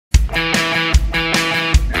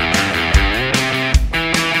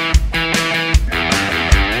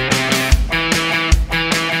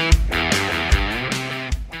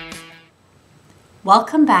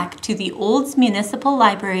Welcome back to the Olds Municipal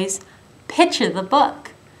Library's Picture the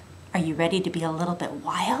Book. Are you ready to be a little bit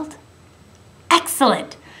wild?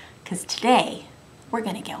 Excellent, because today we're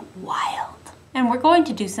going to get wild. And we're going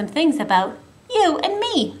to do some things about you and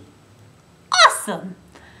me. Awesome!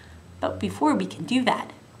 But before we can do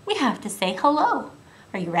that, we have to say hello.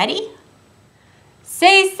 Are you ready?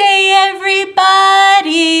 Say everybody,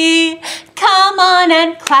 come on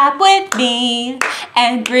and clap with me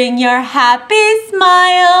and bring your happy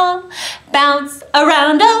smile, bounce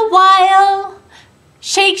around a while.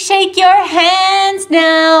 Shake, shake your hands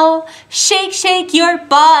now, shake your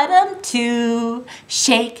bottom too.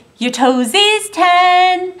 Shake your toesies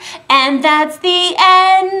 10, and that's the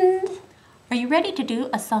end. Are you ready to do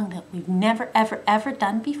a song that we've never, ever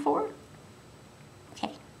done before?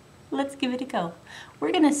 Okay, let's give it a go.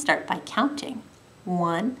 We're gonna start by counting.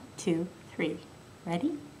 1, 2, 3.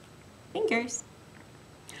 Ready? Fingers.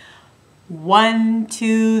 1,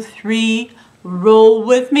 2, 3. Roll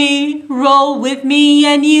with me,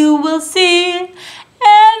 and you will see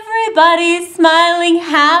everybody smiling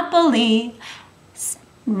happily.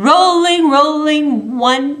 Rolling,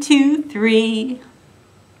 1, 2, 3.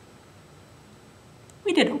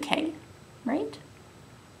 We did okay, right?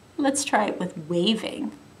 Let's try it with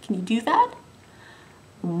waving. Can you do that?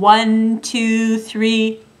 1, 2,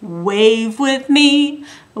 3, wave with me,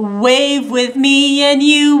 and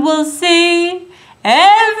you will see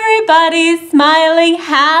everybody smiling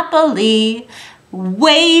happily.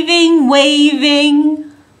 Waving,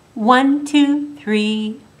 1, 2,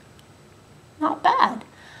 3. Not bad.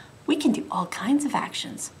 We can do all kinds of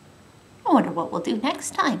actions. I wonder what we'll do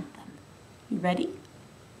next time. You ready?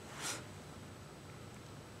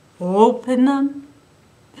 Open them,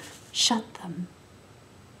 shut them.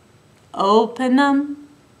 Open them,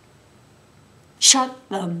 shut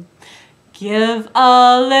them. Give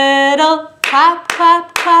a little clap,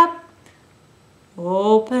 clap, clap.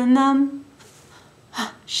 Open them,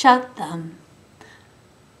 shut them.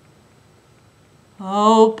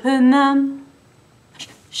 Open them,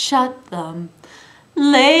 shut them.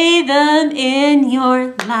 Lay them in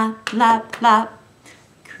your lap, lap, lap.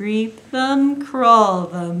 Creep them, crawl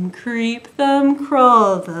them, creep them,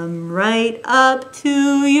 crawl them, right up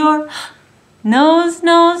to your nose,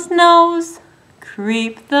 nose, nose.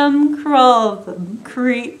 Creep them, crawl them,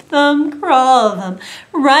 creep them, crawl them,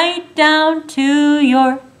 right down to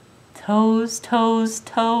your toes, toes,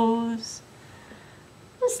 toes.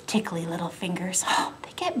 Those tickly little fingers, oh,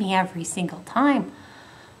 they get me every single time.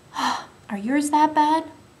 Are yours that bad?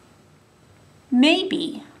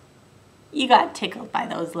 Maybe you got tickled by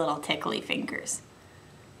those little tickly fingers.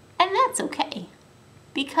 And that's okay,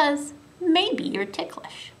 because maybe you're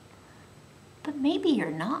ticklish, but maybe you're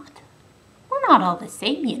not. We're not all the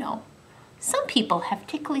same, you know. Some people have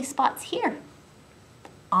tickly spots here.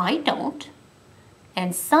 I don't.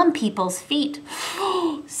 And some people's feet,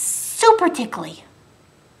 super tickly.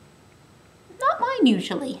 Not mine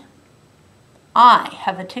usually. I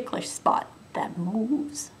have a ticklish spot that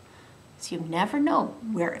moves. So you never know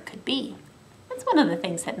where it could be. That's one of the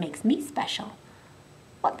things that makes me special.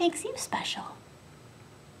 What makes you special?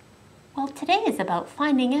 Well, today is about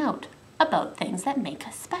finding out about things that make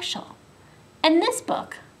us special. And this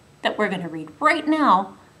book that we're going to read right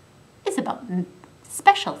now is about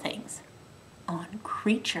special things on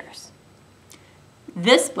creatures.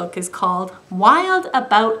 This book is called Wild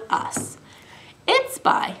About Us. It's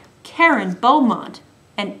by Beaumont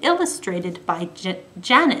and illustrated by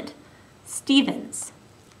Janet Stevens.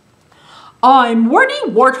 I'm Warty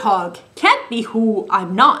Warthog, can't be who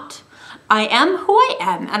I'm not. I am who I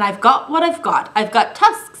am, and I've got what I've got. I've got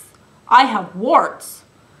tusks, I have warts,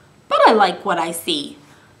 but I like what I see.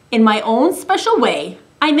 In my own special way,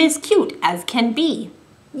 I'm as cute as can be.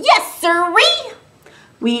 Yes, sirree!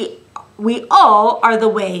 We all are the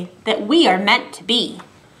way that we are meant to be.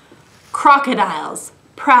 Crocodiles,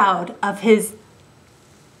 proud of his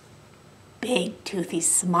big toothy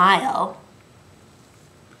smile.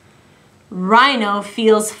 Rhino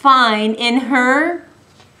feels fine in her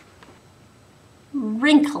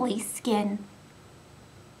wrinkly skin.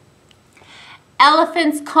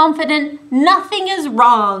 Elephant's confident nothing is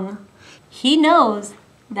wrong. He knows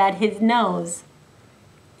that his nose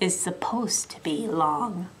is supposed to be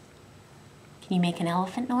long. Can you make an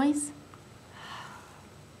elephant noise?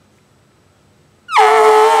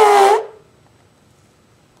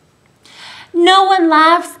 No one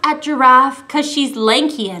laughs at Giraffe 'cause she's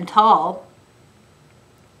lanky and tall.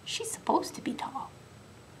 She's supposed to be tall.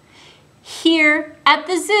 Here at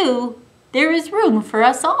the zoo, there is room for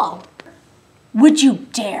us all. Would you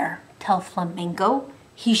dare tell Flamingo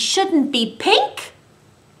he shouldn't be pink?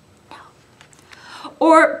 No.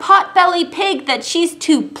 Or pot-belly pig that she's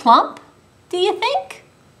too plump, do you think?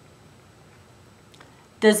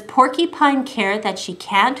 Does porcupine care that she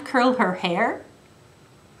can't curl her hair?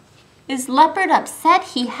 Is leopard upset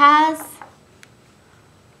he has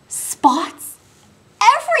spots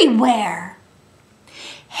everywhere?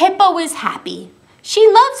 Hippo is happy.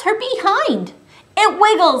 She loves her behind. It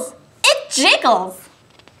wiggles. It jiggles.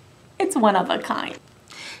 It's one of a kind.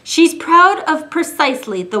 She's proud of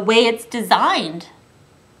precisely the way it's designed.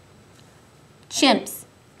 Chimp's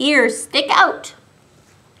ears stick out,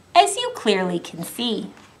 as you clearly can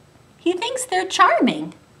see. He thinks they're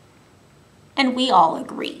charming, and we all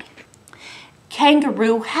agree.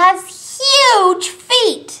 Kangaroo has huge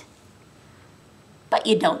feet, but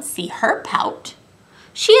you don't see her pout.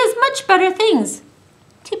 She has much better things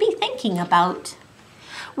to be thinking about.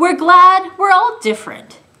 We're glad we're all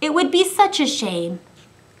different. It would be such a shame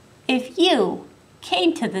if you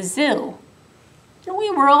came to the zoo and we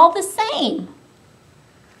were all the same.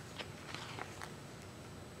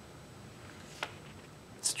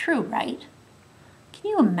 It's true, right?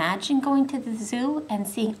 Can you imagine going to the zoo and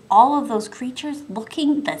seeing all of those creatures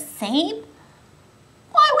looking the same?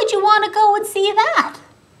 Why would you want to go and see that?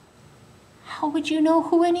 How would you know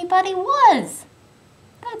who anybody was?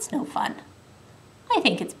 That's no fun. I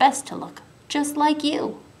think it's best to look just like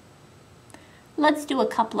you. Let's do a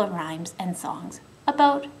couple of rhymes and songs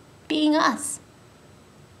about being us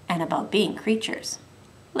and about being creatures.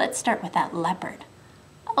 Let's start with that leopard.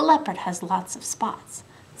 A leopard has lots of spots.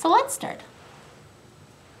 So let's start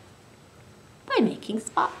by making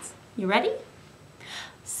spots. You ready?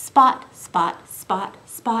 Spot, spot, spot,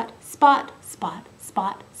 spot, spot, spot,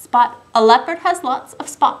 spot, spot. A leopard has lots of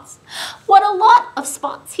spots. What a lot of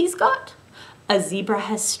spots he's got. A zebra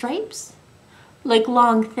has stripes, like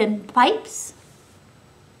long thin pipes.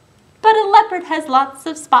 But a leopard has lots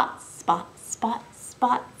of spots. Spot, spot,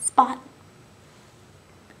 spot, spot.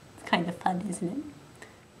 It's kind of fun, isn't it?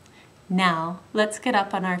 Now, let's get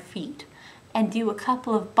up on our feet and do a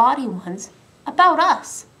couple of body ones about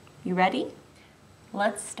us. You ready?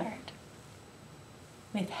 Let's start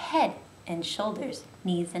with head and shoulders,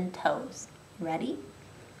 knees and toes. Ready?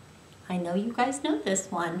 I know you guys know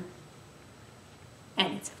this one,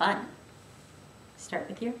 and it's fun. Start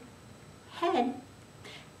with your head.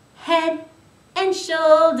 Head and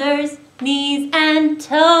shoulders, knees and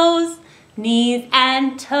toes, knees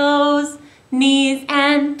and toes, knees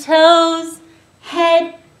and toes.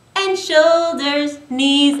 Head and shoulders,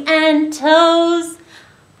 knees and toes.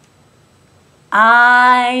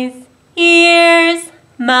 Eyes, ears,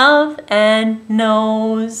 mouth and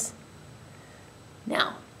nose.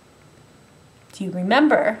 Now, do you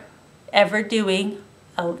remember ever doing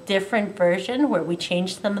a different version where we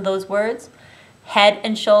changed some of those words? Head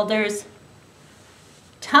and shoulders,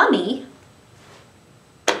 tummy,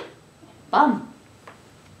 bum.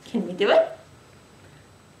 Can we do it?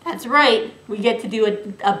 That's right, we get to do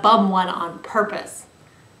a bum one on purpose.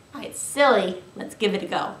 It's silly, let's give it a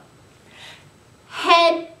go.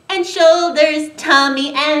 Head and shoulders,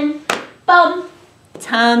 tummy and bum,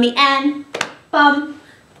 tummy and bum,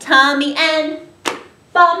 tummy and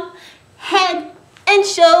bum. Head and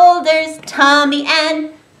shoulders, tummy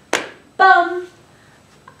and bum.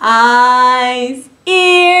 Eyes,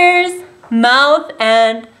 ears, mouth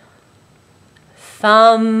and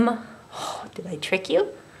thumb. Oh, did I trick you?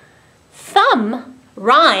 Thumb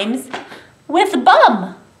rhymes with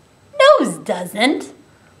bum. Nose doesn't.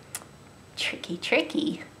 Tricky,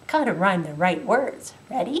 tricky. Gotta rhyme the right words.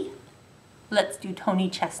 Ready? Let's do Tony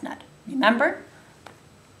Chestnut. Remember?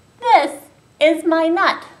 This is my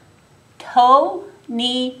nut. Toe,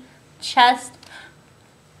 knee, chest,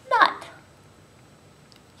 nut.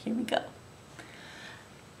 Here we go.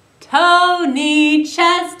 Toe, knee,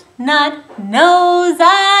 chest, nut, nose,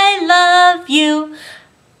 I love you.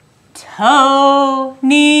 Toe,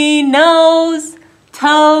 knee, nose,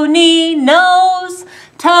 toe, knee, nose,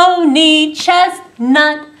 toe, knee, chest,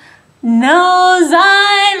 nut, nose,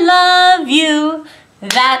 I love you.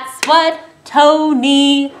 That's what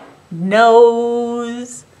Tony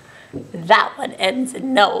knows. That one ends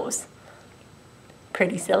in nose.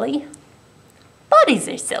 Pretty silly? Bodies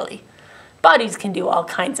are silly. Bodies can do all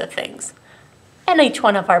kinds of things. And each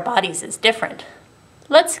one of our bodies is different.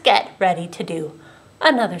 Let's get ready to do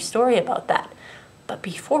another story about that. But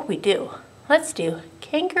before we do, let's do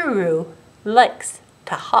Kangaroo Likes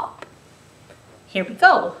to Hop. Here we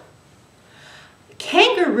go.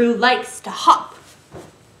 Kangaroo likes to hop.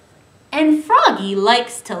 And Froggy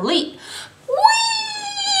likes to leap. Whee!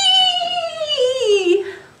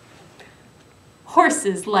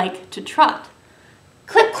 Horses like to trot.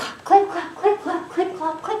 Clip clop, clip clop, clip clop, clip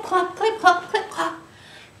clop, clip clop, clip clop, clip clop.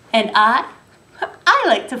 And I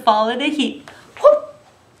like to fall in a heap. Whoop.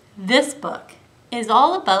 This book is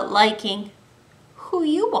all about liking who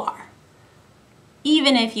you are.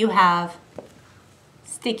 Even if you have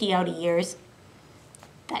sticky outy ears,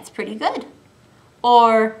 that's pretty good.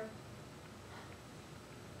 Or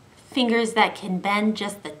fingers that can bend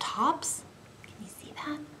just the tops. Can you see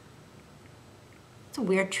that? It's a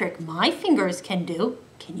weird trick my fingers can do.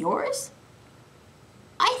 Can yours?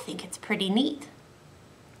 I think it's pretty neat.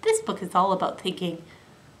 This book is all about thinking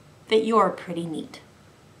that you're pretty neat,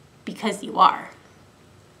 because you are.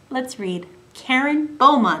 Let's read Karen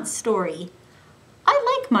Beaumont's story,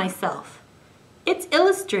 I Like Myself. It's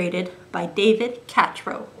illustrated by David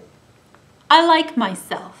Catrow. I like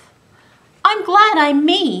myself. I'm glad I'm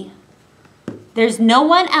me. There's no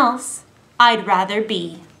one else I'd rather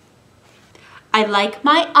be. I like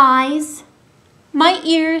my eyes, my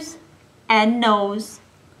ears, and nose.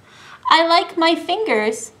 I like my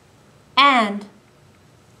fingers and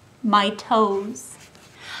my toes.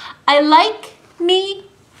 I like me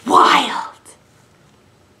wild.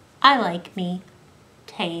 I like me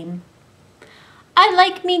tame. I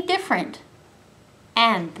like me different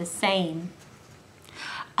and the same.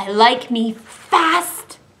 I like me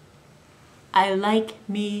fast. I like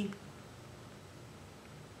me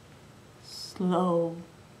slow.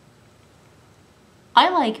 I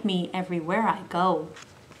like me everywhere I go.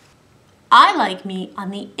 I like me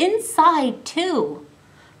on the inside too,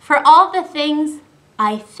 for all the things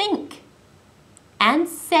I think and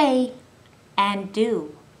say and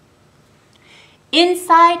do.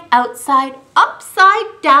 Inside, outside,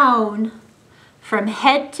 upside down, from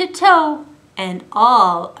head to toe and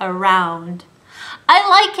all around. I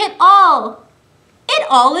like it all. It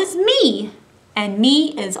all is me, and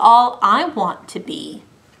me is all I want to be.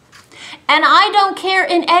 And I don't care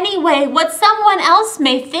in any way what someone else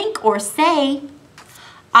may think or say.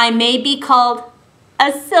 I may be called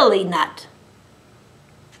a silly nut,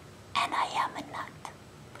 and I am a nut.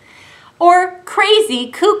 Or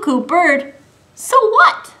crazy cuckoo bird, so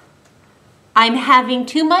what? I'm having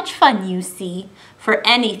too much fun, you see, for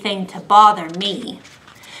anything to bother me.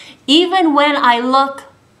 Even when I look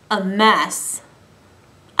a mess,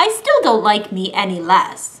 I still don't like me any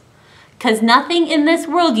less. 'Cause nothing in this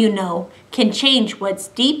world, you know, can change what's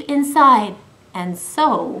deep inside. And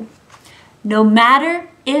so, no matter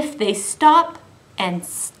if they stop and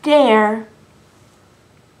stare,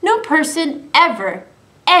 no person ever,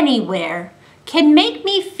 anywhere, can make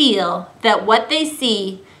me feel that what they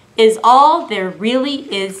see is all there really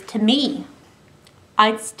is to me.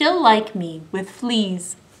 I'd still like me with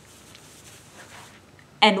fleas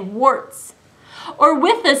and warts, or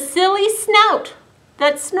with a silly snout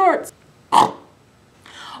that snorts,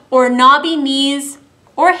 or knobby knees,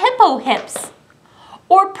 or hippo hips,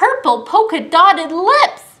 or purple polka-dotted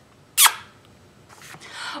lips,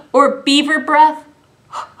 or beaver breath,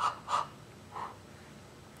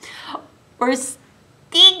 or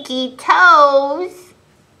stinky toes,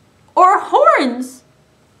 or horns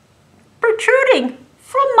protruding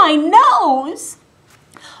from my nose,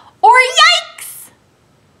 or yikes,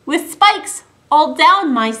 with spikes all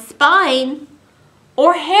down my spine,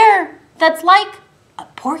 or hair that's like a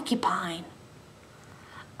porcupine.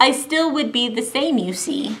 I still would be the same, you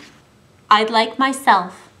see. I'd like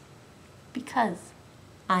myself because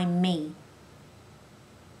I'm me.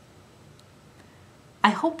 I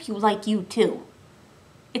hope you like you too.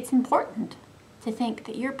 It's important to think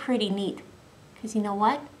that you're pretty neat, because you know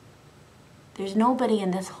what? There's nobody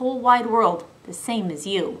in this whole wide world the same as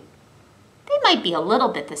you. They might be a little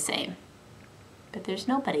bit the same, but there's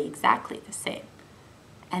nobody exactly the same.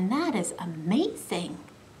 And that is amazing.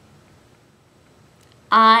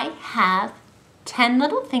 I have 10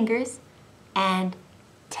 little fingers and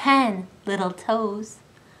 10 little toes,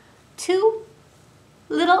 2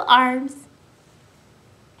 little arms,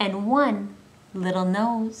 and 1 little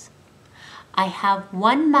nose. I have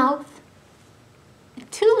 1 mouth,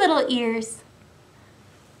 2 little ears,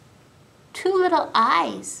 2 little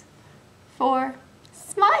eyes for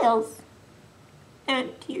smiles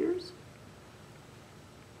and tears.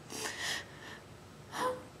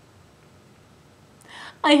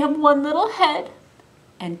 I have 1 little head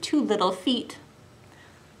and 2 little feet.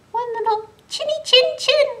 1 little chinny chin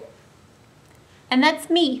chin. And that's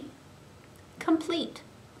me, complete.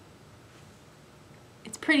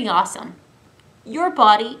 It's pretty awesome. Your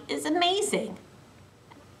body is amazing.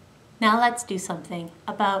 Now let's do something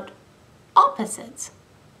about opposites,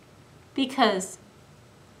 because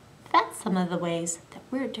that's some of the ways that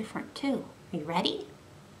we're different too. Are you ready?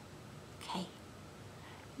 Okay.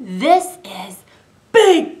 This is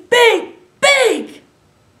big, big, big.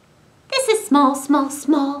 This is small, small,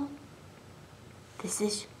 small. This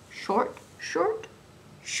is short, short,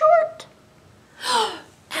 short.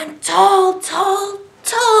 And tall, tall,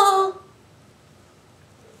 tall.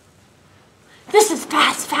 This is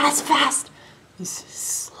fast, fast, fast. This is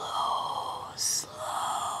slow,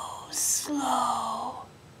 slow, slow.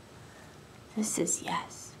 This is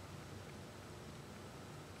yes.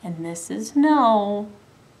 And this is no.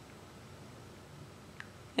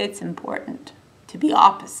 It's important to be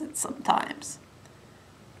opposite sometimes.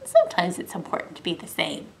 Sometimes it's important to be the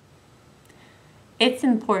same. It's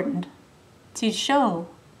important to show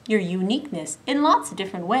your uniqueness in lots of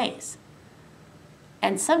different ways.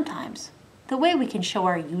 And sometimes the way we can show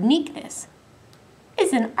our uniqueness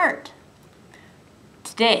is in art.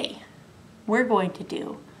 Today, we're going to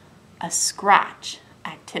do a scratch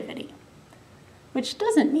activity, which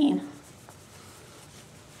doesn't mean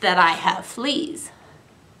that I have fleas.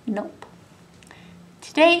 Nope.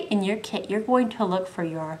 Today in your kit, you're going to look for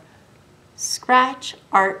your scratch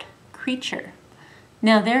art creature.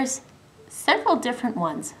 Now there's several different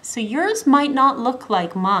ones, so yours might not look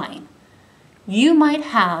like mine. You might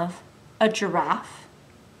have a giraffe,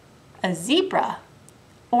 a zebra,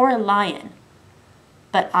 or a lion.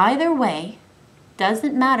 But either way,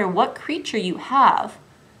 doesn't matter what creature you have,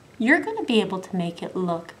 you're going to be able to make it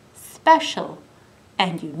look special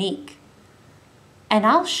and unique. And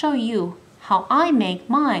I'll show you how I make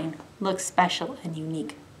mine look special and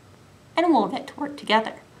unique. And we'll get to work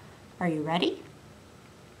together. Are you ready?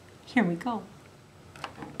 Here we go.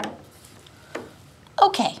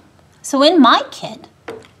 Okay, so in my kit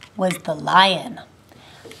was the lion.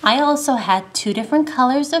 I also had 2 different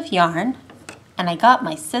colors of yarn, and I got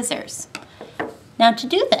my scissors. Now to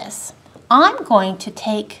do this, I'm going to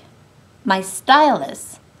take my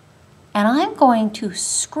stylus and I'm going to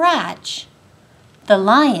scratch the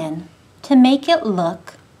lion to make it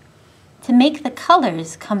look, to make the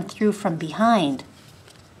colors come through from behind.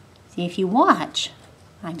 See, if you watch,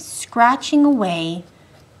 I'm scratching away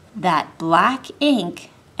that black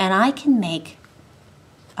ink and I can make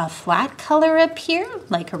a flat color up here,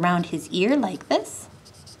 like around his ear, like this.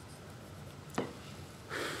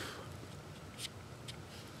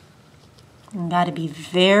 You gotta be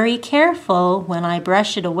very careful when I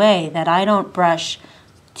brush it away that I don't brush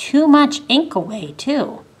too much ink away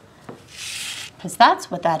too. Because that's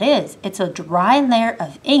what that is. It's a dry layer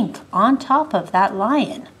of ink on top of that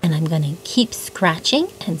lion. And I'm gonna keep scratching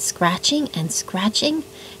and scratching and scratching.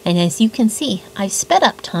 And as you can see, I've sped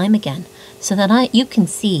up time again so that you can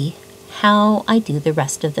see how I do the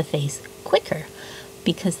rest of the face quicker,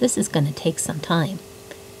 because this is gonna take some time.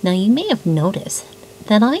 Now you may have noticed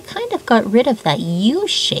that I kind of got rid of that U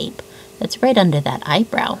shape that's right under that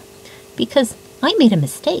eyebrow because I made a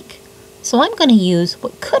mistake. So I'm going to use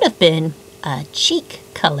what could have been a cheek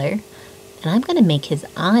color, and I'm going to make his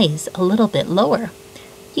eyes a little bit lower.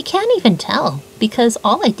 You can't even tell because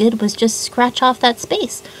all I did was just scratch off that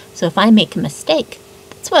space. So if I make a mistake,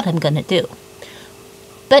 that's what I'm going to do.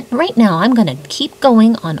 But right now I'm going to keep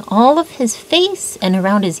going on all of his face and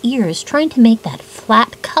around his ears, trying to make that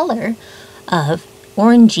flat color of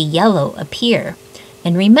orangey yellow appear.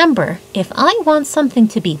 And remember, if I want something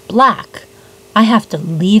to be black, I have to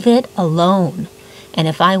leave it alone. And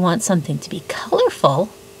if I want something to be colorful,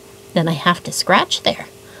 then I have to scratch there.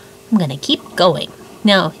 I'm going to keep going.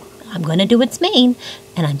 Now, I'm going to do its mane,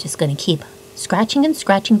 and I'm just going to keep scratching and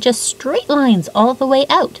scratching, just straight lines all the way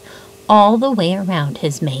out, all the way around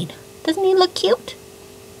his mane. Doesn't he look cute?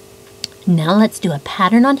 Now let's do a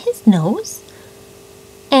pattern on his nose,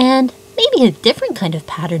 and maybe a different kind of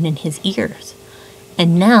pattern in his ears.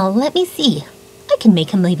 And now let me see. I can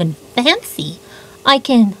make him even fancy. I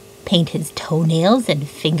can paint his toenails and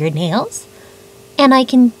fingernails. And I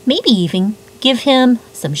can maybe even give him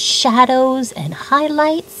some shadows and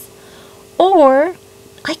highlights. Or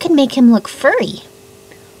I can make him look furry.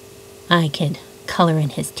 I can color in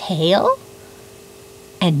his tail.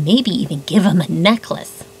 And maybe even give him a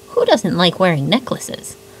necklace. Who doesn't like wearing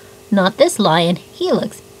necklaces? Not this lion. He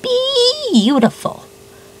looks beautiful.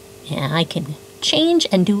 And I can change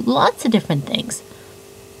and do lots of different things.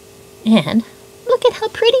 And look at how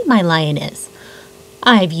pretty my lion is.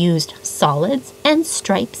 I've used solids and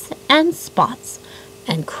stripes and spots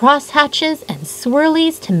and cross hatches and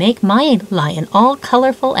swirlies to make my lion all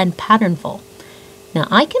colorful and patternful. Now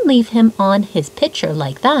I can leave him on his picture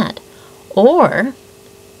like that, or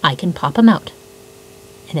I can pop him out.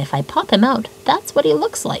 And if I pop him out, that's what he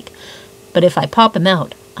looks like. But if I pop him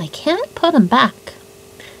out, I can't put him back.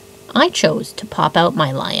 I chose to pop out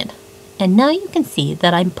my lion. And now you can see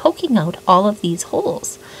that I'm poking out all of these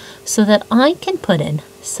holes so that I can put in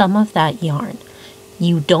some of that yarn.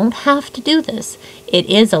 You don't have to do this. It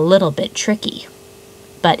is a little bit tricky,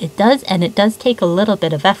 but it does take a little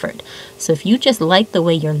bit of effort. So if you just like the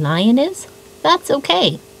way your lion is, that's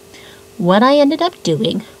okay. What I ended up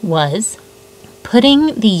doing was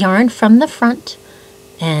putting the yarn from the front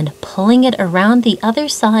and pulling it around the other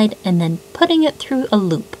side and then putting it through a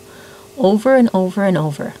loop over and over and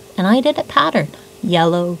over. And I did a pattern,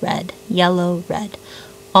 yellow, red,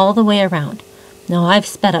 all the way around. Now I've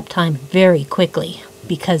sped up time very quickly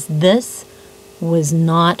because this was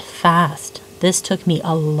not fast. This took me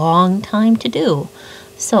a long time to do.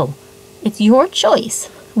 So it's your choice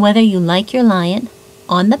whether you like your lion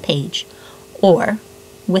on the page or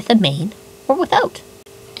with a mane or without.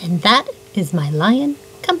 And that is my lion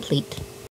complete.